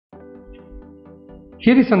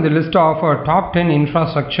Here is on the list of top 10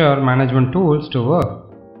 infrastructure management tools to work.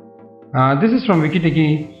 This is from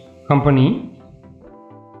Wikitiki company.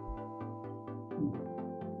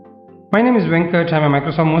 My name is Venkat. I am a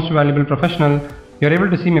Microsoft Most Valuable Professional. You are able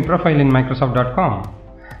to see my profile in Microsoft.com.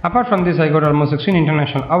 Apart from this, I got almost 16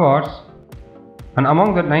 international awards, and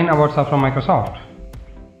among that 9 awards are from Microsoft.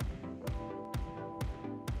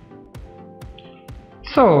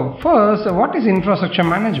 So first, what is infrastructure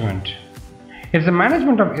management? It's the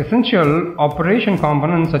management of essential operation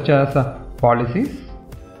components such as policies,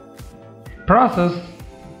 process,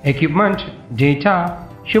 equipment, data,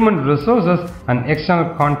 human resources and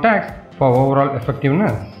external contacts for overall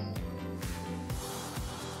effectiveness.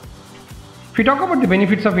 If we talk about the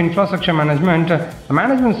benefits of infrastructure management, the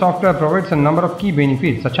management software provides a number of key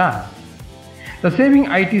benefits such as the saving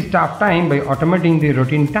IT staff time by automating the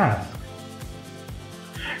routine tasks,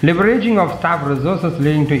 leveraging of staff resources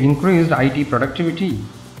leading to increased IT productivity,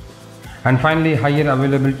 and finally higher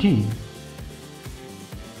availability.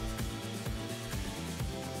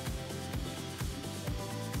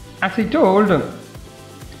 As I told,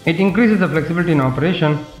 it increases the flexibility in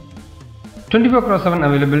operation, 24/7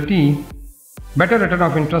 availability, better return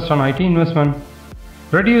of interest on IT investment,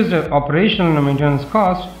 reduced operational and maintenance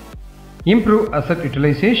cost, improved asset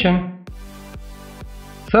utilization,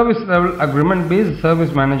 service level agreement based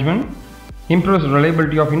service management, improves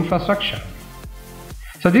reliability of infrastructure.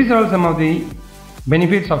 So these are all some of the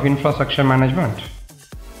benefits of infrastructure management.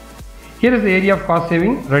 Here is the area of cost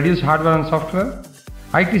saving, reduced hardware and software,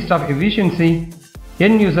 IT staff efficiency,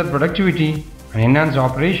 end user productivity and enhanced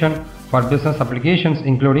operation for business applications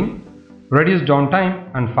including reduced downtime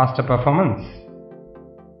and faster performance.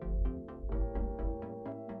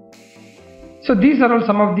 So these are all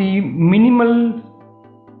some of the minimal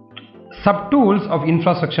subtools of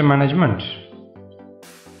infrastructure management,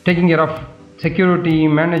 taking care of security,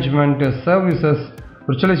 management, services,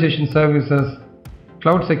 virtualization services,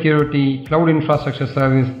 cloud security, cloud infrastructure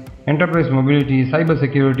service, enterprise mobility, cyber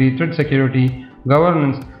security, threat security,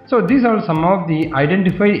 governance. So these are some of the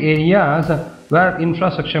identified areas where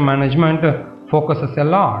infrastructure management focuses a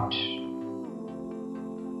lot.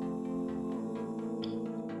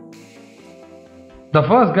 The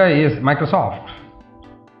first guy is Microsoft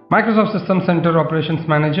System Center Operations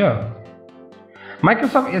Manager.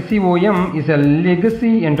 Microsoft SCOM is a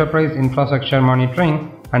legacy enterprise infrastructure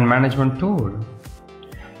monitoring and management tool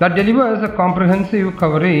that delivers a comprehensive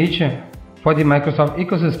coverage for the Microsoft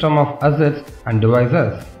ecosystem of assets and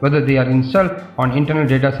devices, whether they are installed on internal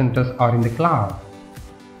data centers or in the cloud.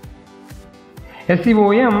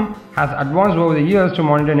 SCOM has advanced over the years to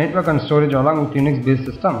monitor network and storage along with Unix-based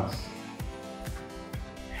systems.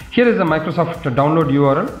 Here is the Microsoft download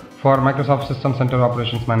URL for Microsoft System Center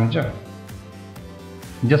Operations Manager.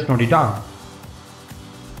 Just note it down.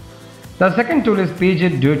 The second tool is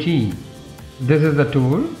PagerDuty. This is the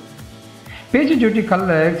tool. PagerDuty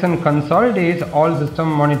collects and consolidates all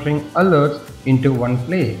system monitoring alerts into one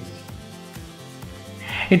place.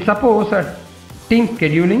 It supports team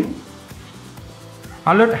scheduling,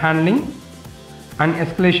 alert handling, and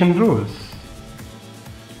escalation rules.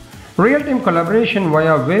 Real-time collaboration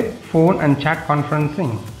via web, phone and chat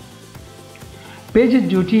conferencing.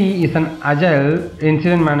 PagerDuty is an agile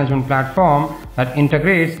incident management platform that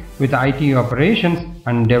integrates with IT operations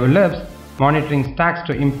and develops monitoring stacks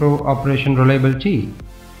to improve operation reliability.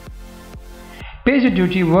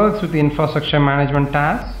 PagerDuty works with the infrastructure management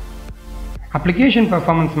tasks, application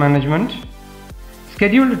performance management,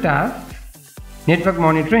 scheduled tasks, network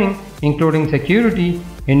monitoring including security,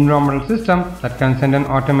 environmental system that can send an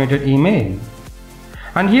automated email.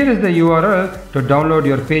 And here is the URL to download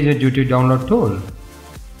your PagerDuty download tool.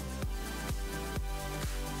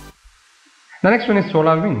 The next one is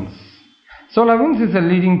SolarWinds. SolarWinds is a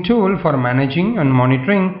leading tool for managing and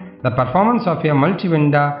monitoring the performance of a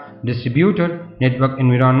multi-vendor distributed network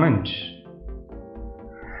environment.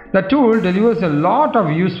 The tool delivers a lot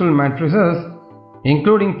of useful matrices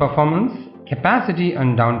including performance, capacity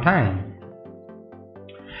and downtime.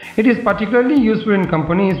 It is particularly useful in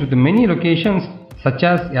companies with many locations such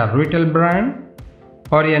as a retail brand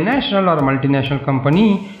or a national or multinational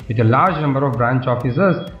company with a large number of branch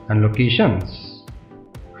offices and locations.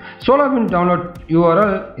 SolarWinds download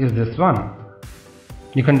URL is this one.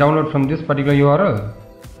 You can download from this particular URL.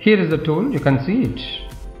 Here is the tool, you can see it.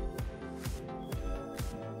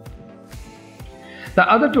 The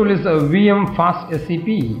other tool is veeam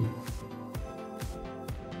fastscp.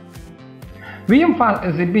 veeam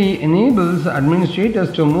fastscp enables administrators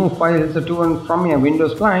to move files to and from a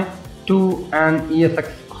Windows client to an ESX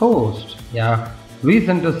host,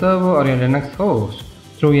 vCenter server or a Linux host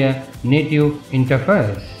through a native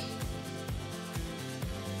interface.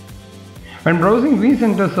 When browsing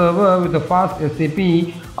vCenter server with a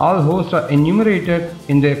fastscp, all hosts are enumerated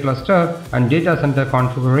in their cluster and data center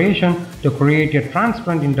configuration to create a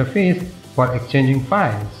transparent interface for exchanging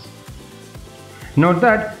files. Note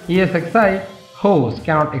that ESXi hosts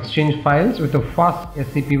cannot exchange files with the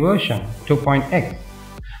fastscp version 2.x,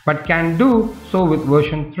 but can do so with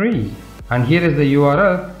version 3. And here is the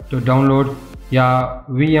URL to download your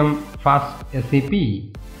veeam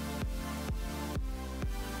fastscp.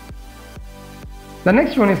 The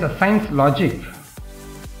next one is a sciencelogic.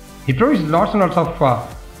 It provides lots and lots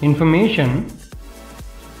of information.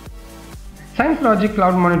 sciencelogic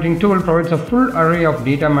cloud monitoring tool provides a full array of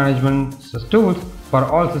data management tools for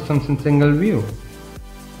all systems in single view.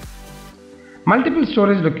 Multiple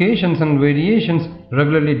storage locations and variations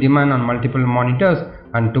regularly demand on multiple monitors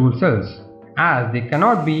and tool cells, as they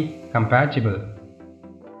cannot be compatible.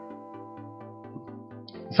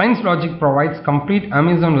 sciencelogic provides complete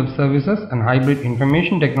Amazon Web Services and hybrid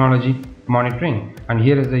information technology monitoring, and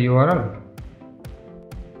here is the URL.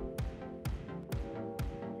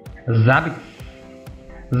 Zabbix.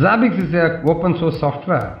 Zabbix is an open source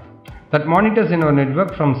software that monitors in our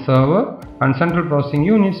network from server and central processing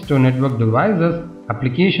units to network devices,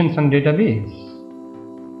 applications and database.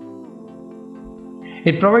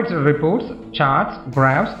 It provides reports, charts,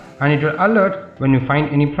 graphs, and it will alert when you find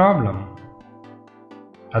any problem.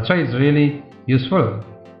 That's why it's really useful.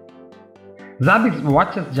 Zabbix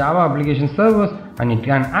watches Java application servers and it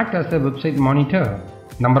can act as a website monitor.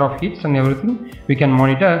 Number of hits and everything we can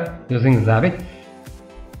monitor using Zabbix.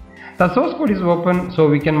 The source code is open, so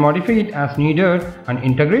we can modify it as needed and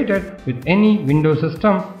integrate it with any Windows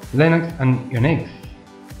system, Linux and Unix.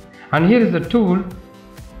 And here is the tool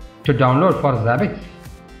to download for Zabbix.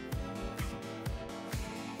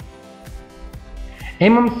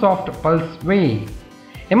 mmsoft pulseway.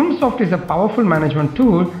 mmsoft is a powerful management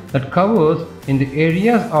tool that covers in the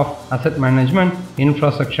areas of asset management,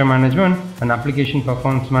 infrastructure management and application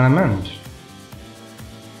performance management.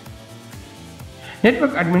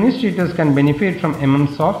 Network administrators can benefit from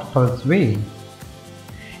mmsoft pulseway.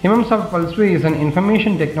 mmsoft pulseway is an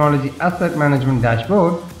information technology asset management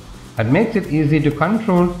dashboard that makes it easy to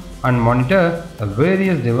control and monitor the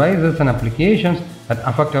various devices and applications that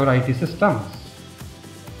affect our IT systems.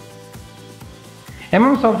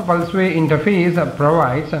 mmsoft pulseway interface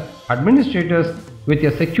provides administrators with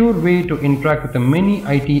a secure way to interact with the many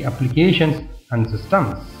IT applications and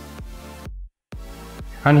systems.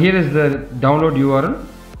 And here is the download URL.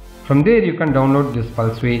 From there you can download this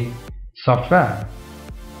pulseway software.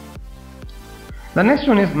 The next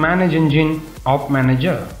one is ManageEngine of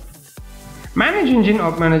Manager. ManageEngine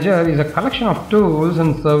of Manager is a collection of tools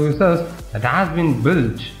and services that has been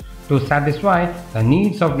built to satisfy the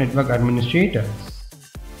needs of network administrators.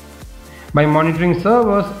 By monitoring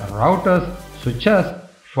servers, routers, switches,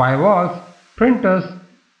 firewalls, printers,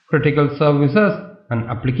 critical services and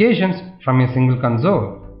applications from a single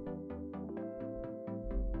console.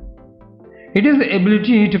 It is the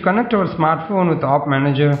ability to connect our smartphone with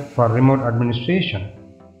opmanager for remote administration.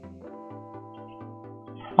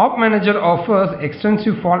 opmanager offers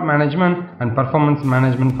extensive fault management and performance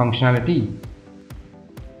management functionality.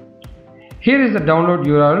 Here is the download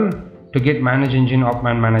URL to get ManageEngine of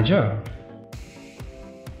Manager.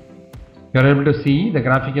 You are able to see the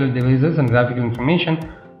graphical devices and graphical information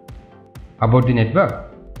about the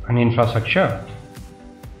network and infrastructure.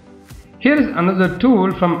 Here is another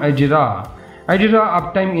tool from idera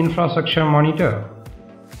Uptime Infrastructure Monitor.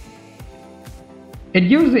 It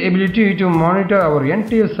gives the ability to monitor our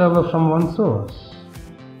entire server from one source.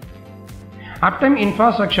 Uptime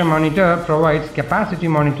Infrastructure Monitor provides capacity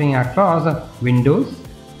monitoring across Windows,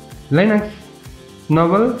 Linux,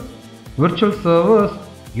 novel, virtual servers,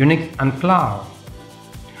 Unix and cloud.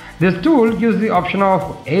 This tool gives the option of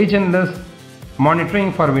agentless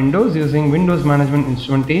monitoring for Windows using Windows Management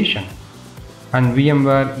Instrumentation and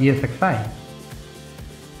VMware ESXi.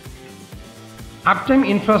 Uptime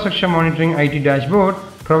Infrastructure Monitoring IT Dashboard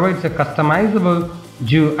provides a customizable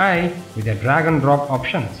GUI with a drag and drop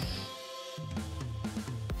options.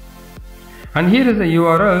 And here is the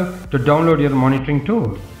URL to download your monitoring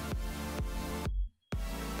tool.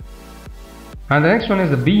 And the next one is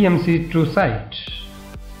the BMC Truesight.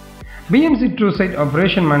 BMC Truesight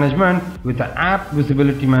Operation Management with the App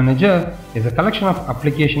Visibility Manager is a collection of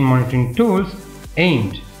application monitoring tools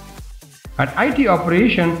aimed at IT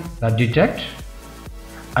operations that detect,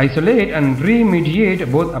 isolate and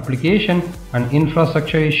remediate both application and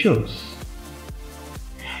infrastructure issues.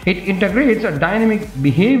 It integrates a dynamic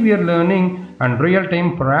behavior learning and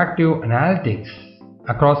real-time proactive analytics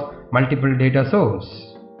across multiple data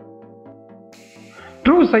sources.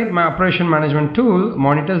 Truesight operation management tool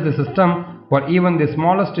monitors the system for even the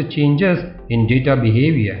smallest changes in data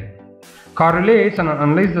behavior, correlates and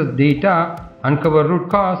analyzes the data, uncovers root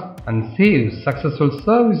cause, and saves successful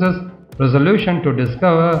services resolution to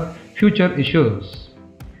discover future issues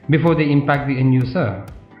before they impact the end user.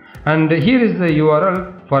 And here is the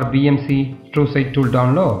URL for BMC Truesight tool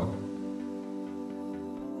download.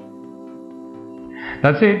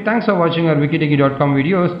 That's it. Thanks for watching our wikitechie.com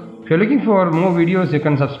videos. If you're looking for more videos, you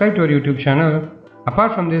can subscribe to our YouTube channel.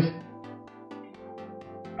 Apart from this,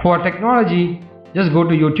 for technology, just go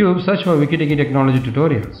to YouTube, search for Wikitechie Technology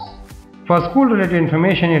Tutorials. For school related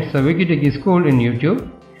information, it's Wikitechie School in YouTube,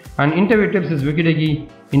 and interview tips is Wikitechie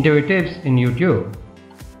interview tips in YouTube.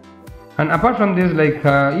 And apart from this,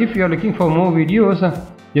 if you are looking for more videos,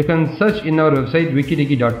 you can search in our website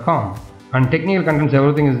wikitechie.com, and technical contents,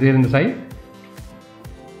 everything is there in the site.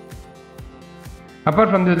 Apart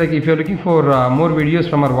from this, if you are looking for more videos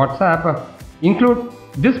from our WhatsApp, include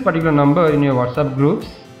this particular number in your WhatsApp groups,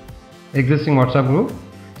 existing WhatsApp group,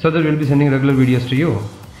 so that we will be sending regular videos to you.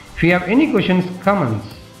 If you have any questions, comments,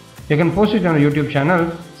 you can post it on our YouTube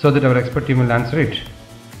channel so that our expert team will answer it.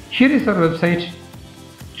 Here is our website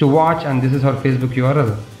to watch, and this is our Facebook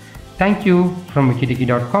URL. Thank you from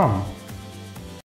wikitechie.com.